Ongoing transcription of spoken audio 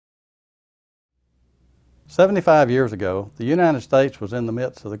75 years ago, the United States was in the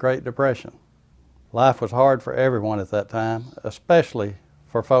midst of the Great Depression. Life was hard for everyone at that time, especially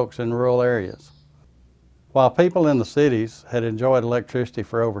for folks in rural areas. While people in the cities had enjoyed electricity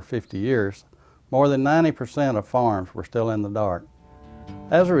for over 50 years, more than 90% of farms were still in the dark.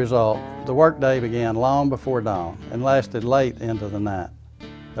 As a result, the workday began long before dawn and lasted late into the night.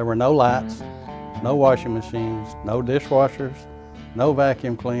 There were no lights, no washing machines, no dishwashers, no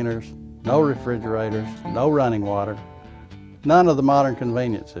vacuum cleaners, no refrigerators, no running water, none of the modern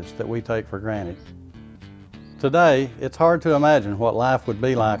conveniences that we take for granted. Today, it's hard to imagine what life would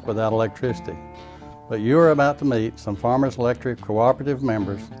be like without electricity, but you are about to meet some Farmers Electric Cooperative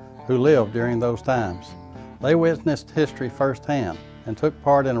members who lived during those times. They witnessed history firsthand and took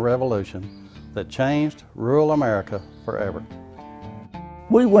part in a revolution that changed rural America forever.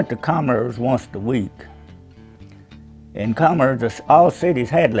 We went to Commerce once a week. In Commerce, all cities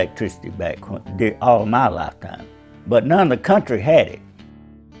had electricity back all my lifetime, but none of the country had it.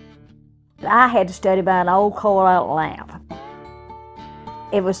 I had to study by an old coal lamp.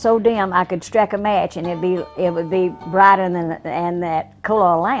 It was so dim I could strike a match and it would be brighter than that coal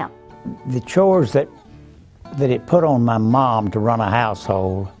oil lamp. The chores that it put on my mom to run a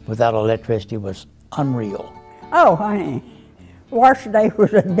household without electricity was unreal. Oh, honey, wash day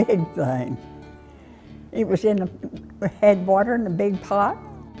was a big thing. It was we had water in a big pot.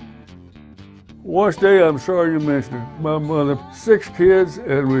 Wash day, I'm sorry you mentioned it. My mother, 6 kids,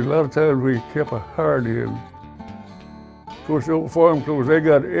 and a lot of times we kept a hired in. Of course, the old farm clothes, they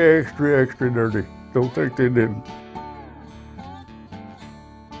got extra dirty. Don't think they didn't.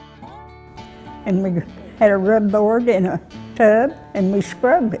 And we had a rub board in a tub, and we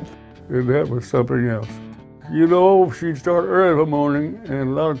scrubbed it. And that was something else. You know, she'd start early in the morning, and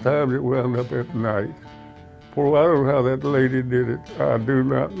a lot of times it wound up at night. Boy, I don't know how that lady did it. I do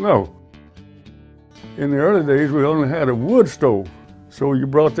not know. In the early days, we only had a wood stove. So you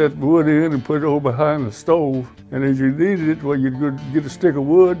brought that wood in and put it over behind the stove, and as you needed it, well, you'd go get a stick of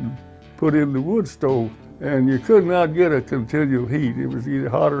wood and put it in the wood stove, and you could not get a continual heat. It was either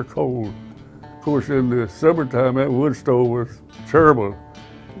hot or cold. Of course, in the summertime, that wood stove was terrible.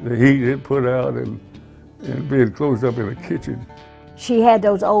 The heat it put out and being closed up in the kitchen. She had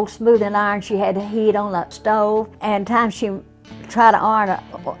those old smoothing irons she had to heat on the stove, and times she tried to iron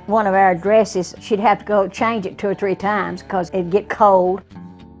one of our dresses, she'd have to go change it 2 or 3 times because it'd get cold.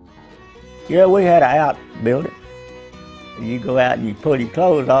 Yeah, we had an outbuilding. You go out and you pull your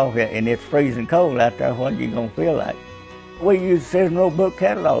clothes off and it's freezing cold out there, what are you gonna feel like? We used seasonal book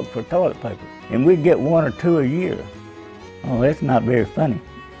catalogs for toilet paper, and we'd get 1 or 2 a year. Oh, that's not very funny.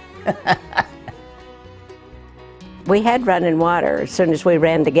 We had running water as soon as we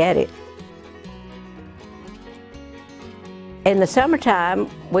ran to get it. In the summertime,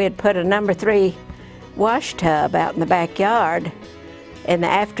 we'd put a number 3 wash tub out in the backyard. In the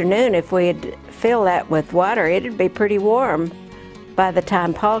afternoon, if we'd fill that with water, it'd be pretty warm by the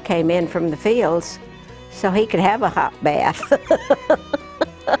time Paul came in from the fields, so he could have a hot bath.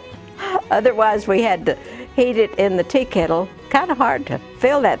 Otherwise, we had to heat it in the tea kettle. Kind of hard to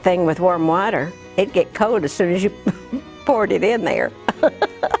fill that thing with warm water. It'd get cold as soon as you poured it in there.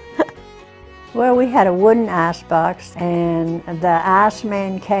 Well, we had a wooden ice box, and the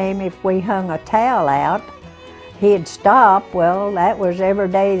iceman came if we hung a towel out. He'd stop. Well, that was every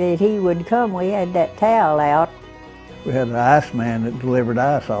day that he would come, we had that towel out. We had an iceman that delivered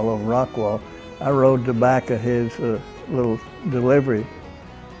ice all over Rockwall. I rode the back of his little delivery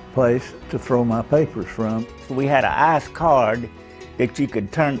place to throw my papers from. So we had an ice card that you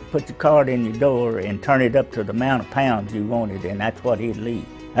could put the card in your door and turn it up to the amount of pounds you wanted, and that's what he'd leave.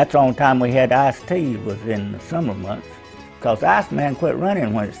 That's the only time we had iced tea was in the summer months, because the iceman quit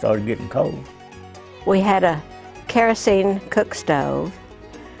running when it started getting cold. We had a kerosene cook stove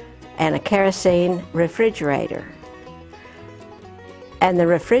and a kerosene refrigerator. And the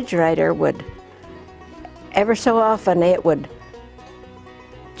refrigerator would, ever so often it would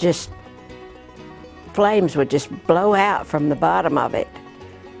just, flames would just blow out from the bottom of it.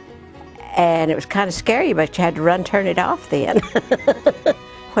 And it was kind of scary, but you had to turn it off then.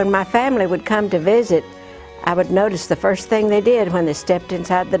 When my family would come to visit, I would notice the first thing they did when they stepped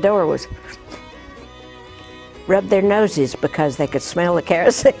inside the door was rub their noses because they could smell the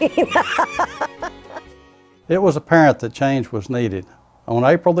kerosene. It was apparent that change was needed. On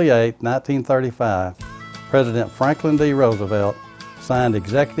April the 8th, 1935, President Franklin D. Roosevelt signed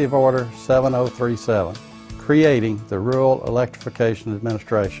Executive Order 7037, creating the Rural Electrification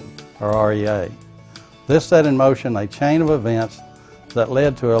Administration, or REA. This set in motion a chain of events that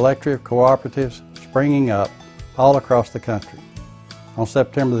led to electric cooperatives springing up all across the country. On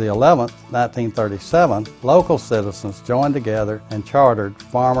September the 11th, 1937, local citizens joined together and chartered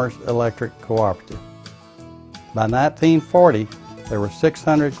Farmers Electric Cooperative. By 1940, there were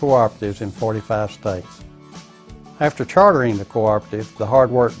 600 cooperatives in 45 states. After chartering the cooperative, the hard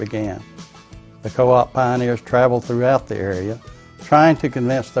work began. The co-op pioneers traveled throughout the area, trying to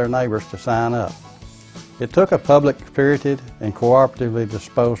convince their neighbors to sign up. It took a public-spirited and cooperatively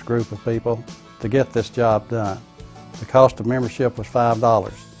disposed group of people to get this job done. The cost of membership was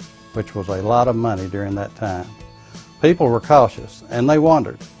 $5, which was a lot of money during that time. People were cautious, and they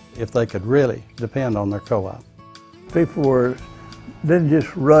wondered if they could really depend on their co-op. People didn't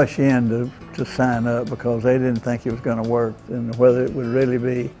just rush in to sign up because they didn't think it was going to work and whether it would really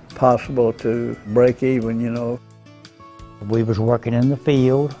be possible to break even, you know. We was working in the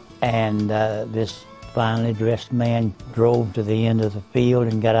field, and this finely dressed man drove to the end of the field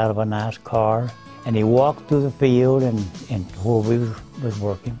and got out of a nice car, and he walked through the field and where we was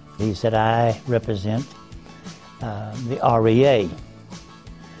working. He said, "I represent the REA."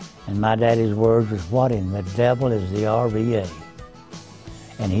 And my daddy's words was, "What in the devil is the REA?"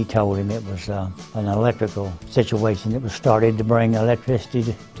 And he told him it was an electrical situation that was started to bring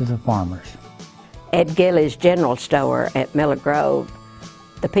electricity to the farmers. At Gilly's General Store at Miller Grove,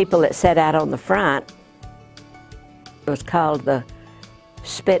 the people that sat out on the front, it was called the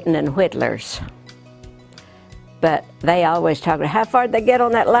Spittin' and Whittlers. But they always talked about how far did they get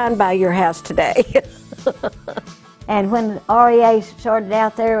on that line by your house today? And when REA started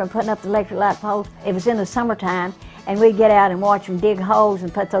out there and putting up the electric light poles, it was in the summertime, and we'd get out and watch them dig holes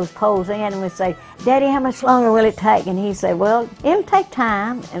and put those poles in, and we'd say, "Daddy, how much longer will it take?" And he'd say, "Well, it'll take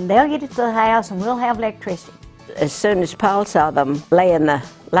time, and they'll get it to the house, and we'll have electricity." As soon as Paul saw them laying the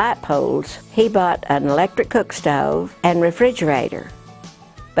light poles, he bought an electric cook stove and refrigerator.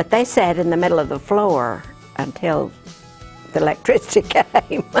 But they sat in the middle of the floor until the electricity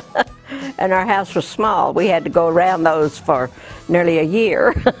came. And our house was small. We had to go around those for nearly a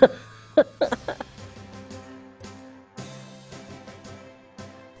year.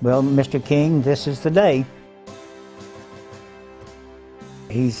 Well, Mr. King, this is the day.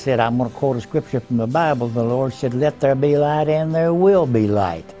 He said, I'm going to quote a scripture from the Bible. The Lord said, "Let there be light, and there will be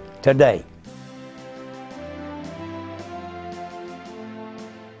light today."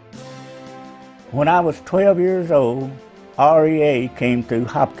 When I was 12 years old, REA came through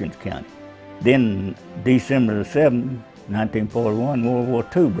Hopkins County. Then December the 7th, 1941, World War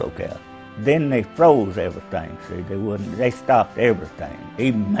II broke out. Then they froze everything, see, they stopped everything,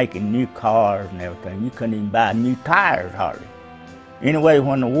 even making new cars and everything. You couldn't even buy new tires hardly. Anyway,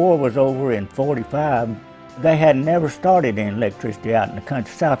 when the war was over in 45, they had never started any electricity out in the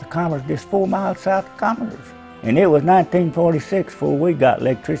country south of Commerce, just 4 miles south of Commerce. And it was 1946 before we got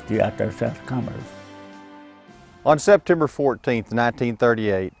electricity out there south of Commerce. On September 14th,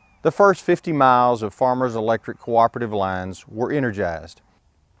 1938, the first 50 miles of Farmers Electric Cooperative lines were energized.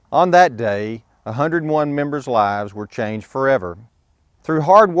 On that day, 101 members' lives were changed forever. Through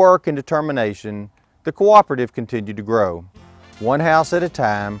hard work and determination, the cooperative continued to grow. One house at a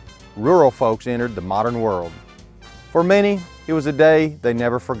time, rural folks entered the modern world. For many, it was a day they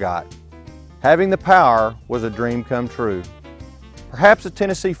never forgot. Having the power was a dream come true. Perhaps a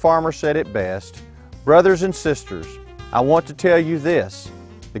Tennessee farmer said it best, "Brothers and sisters, I want to tell you this.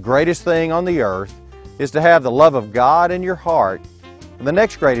 The greatest thing on the earth is to have the love of God in your heart, and the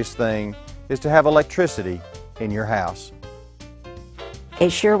next greatest thing is to have electricity in your house."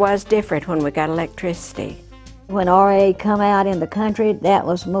 It sure was different when we got electricity. When RA come out in the country, that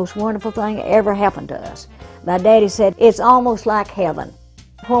was the most wonderful thing that ever happened to us. My daddy said, it's almost like heaven.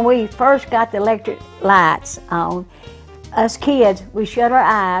 When we first got the electric lights on, us kids, we shut our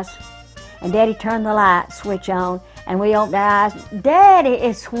eyes, and Daddy turned the light switch on, and we opened our eyes. "Daddy,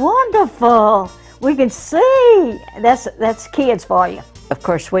 it's wonderful. We can see." That's kids for you. Of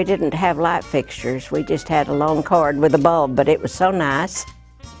course, we didn't have light fixtures. We just had a long cord with a bulb, but it was so nice.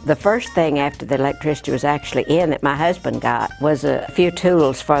 The first thing after the electricity was actually in that my husband got was a few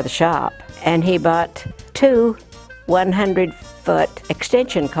tools for the shop. And he bought 2 100-foot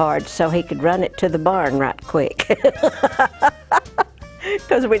extension cords so he could run it to the barn right quick.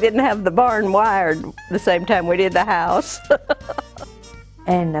 Because we didn't have the barn wired the same time we did the house.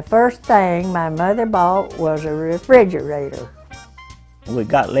 And the first thing my mother bought was a refrigerator. We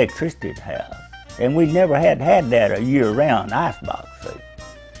got electricity at the house, and we never had that a year-round icebox,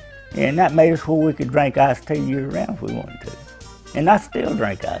 see. And that made us where we could drink iced tea year-round if we wanted to. And I still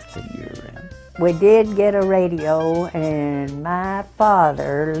drink iced tea year-round. We did get a radio, and my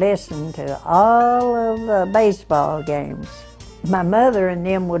father listened to all of the baseball games. My mother and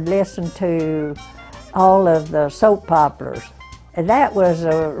them would listen to all of the soap operas. That was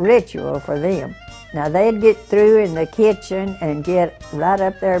a ritual for them. Now they'd get through in the kitchen and get right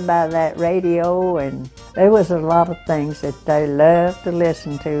up there by that radio, and there was a lot of things that they loved to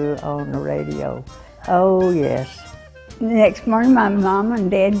listen to on the radio. Oh yes. The next morning my mom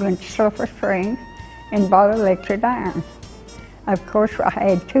and dad went to Sulphur Springs and bought electric iron. Of course I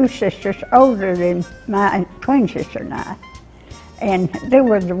had two sisters older than my twin sister and I, and they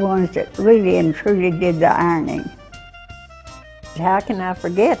were the ones that really and truly did the ironing. How can I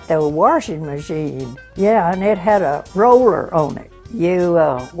forget the washing machine? Yeah, and it had a roller on it. You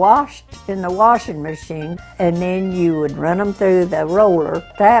washed in the washing machine, and then you would run them through the roller.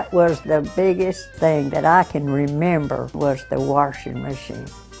 That was the biggest thing that I can remember, was the washing machine.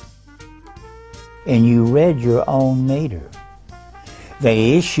 And you read your own meter.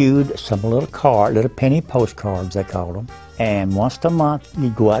 They issued some little penny postcards, they called them. And once a month,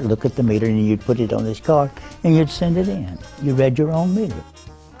 you'd go out and look at the meter, and you'd put it on this card, and you'd send it in. You read your own meter.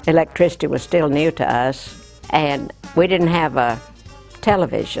 Electricity was still new to us, and we didn't have a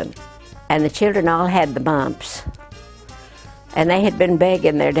television. And the children all had the bumps. And they had been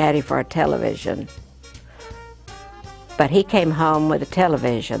begging their daddy for a television. But he came home with a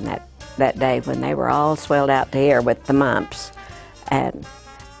television that day when they were all swelled out to here with the mumps. And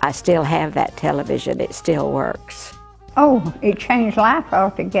I still have that television. It still works. Oh, it changed life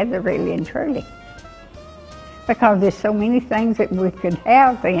altogether, really and truly. Because there's so many things that we could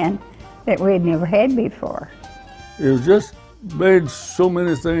have then that we had never had before. It was just made so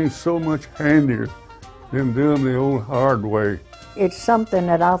many things so much handier than doing the old hard way. It's something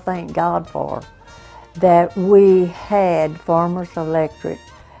that I thank God for, that we had Farmers Electric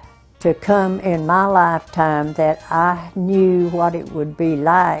to come in my lifetime, that I knew what it would be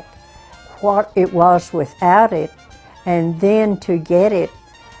like, what it was without it, and then to get it,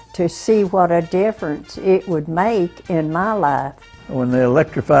 to see what a difference it would make in my life. When they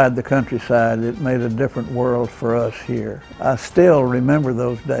electrified the countryside, it made a different world for us here. I still remember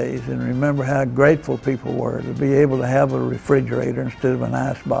those days and remember how grateful people were to be able to have a refrigerator instead of an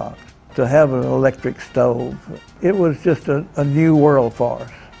ice box, to have an electric stove. It was just a new world for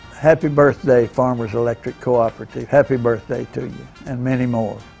us. Happy birthday, Farmers Electric Cooperative. Happy birthday to you, and many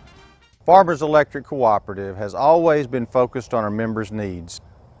more. Farmers Electric Cooperative has always been focused on our members' needs.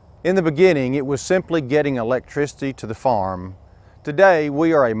 In the beginning, it was simply getting electricity to the farm. Today,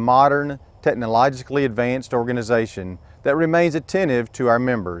 we are a modern, technologically advanced organization that remains attentive to our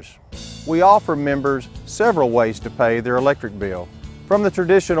members. We offer members several ways to pay their electric bill, from the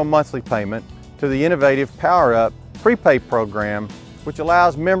traditional monthly payment to the innovative Power Up prepay program, which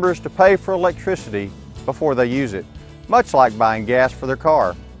allows members to pay for electricity before they use it, much like buying gas for their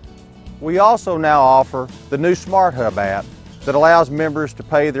car. We also now offer the new Smart Hub app that allows members to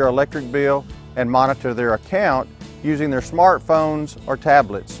pay their electric bill and monitor their account using their smartphones or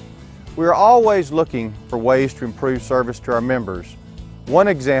tablets. We are always looking for ways to improve service to our members. One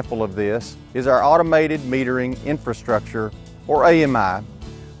example of this is our automated metering infrastructure, or AMI,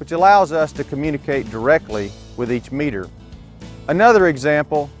 which allows us to communicate directly with each meter. Another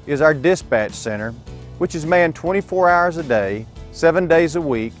example is our dispatch center, which is manned 24 hours a day, 7 days a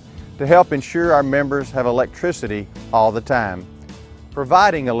week, to help ensure our members have electricity all the time.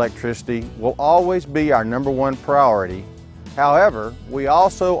 Providing electricity will always be our #1 priority. However, we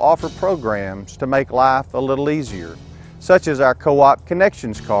also offer programs to make life a little easier, such as our Co-op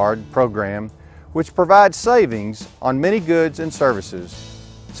Connections Card program, which provides savings on many goods and services.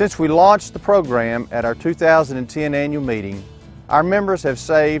 Since we launched the program at our 2010 annual meeting, our members have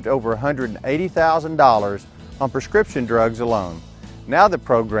saved over $180,000 on prescription drugs alone. Now the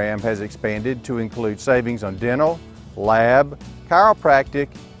program has expanded to include savings on dental, lab, chiropractic,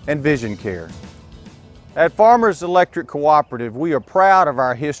 and vision care. At Farmers Electric Cooperative, we are proud of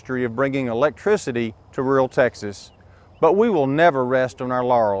our history of bringing electricity to rural Texas, but we will never rest on our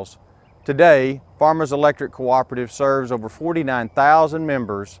laurels. Today, Farmers Electric Cooperative serves over 49,000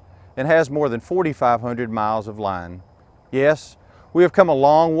 members and has more than 4,500 miles of line. Yes, we have come a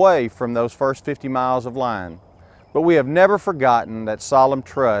long way from those first 50 miles of line, but we have never forgotten that solemn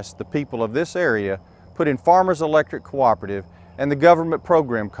trust the people of this area put in Farmers Electric Cooperative and the government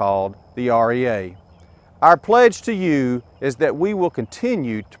program called the REA. Our pledge to you is that we will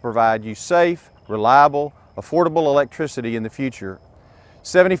continue to provide you safe, reliable, affordable electricity in the future.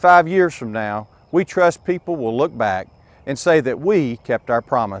 75 years from now, we trust people will look back and say that we kept our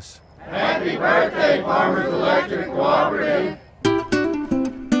promise. Happy birthday, Farmers Electric Cooperative.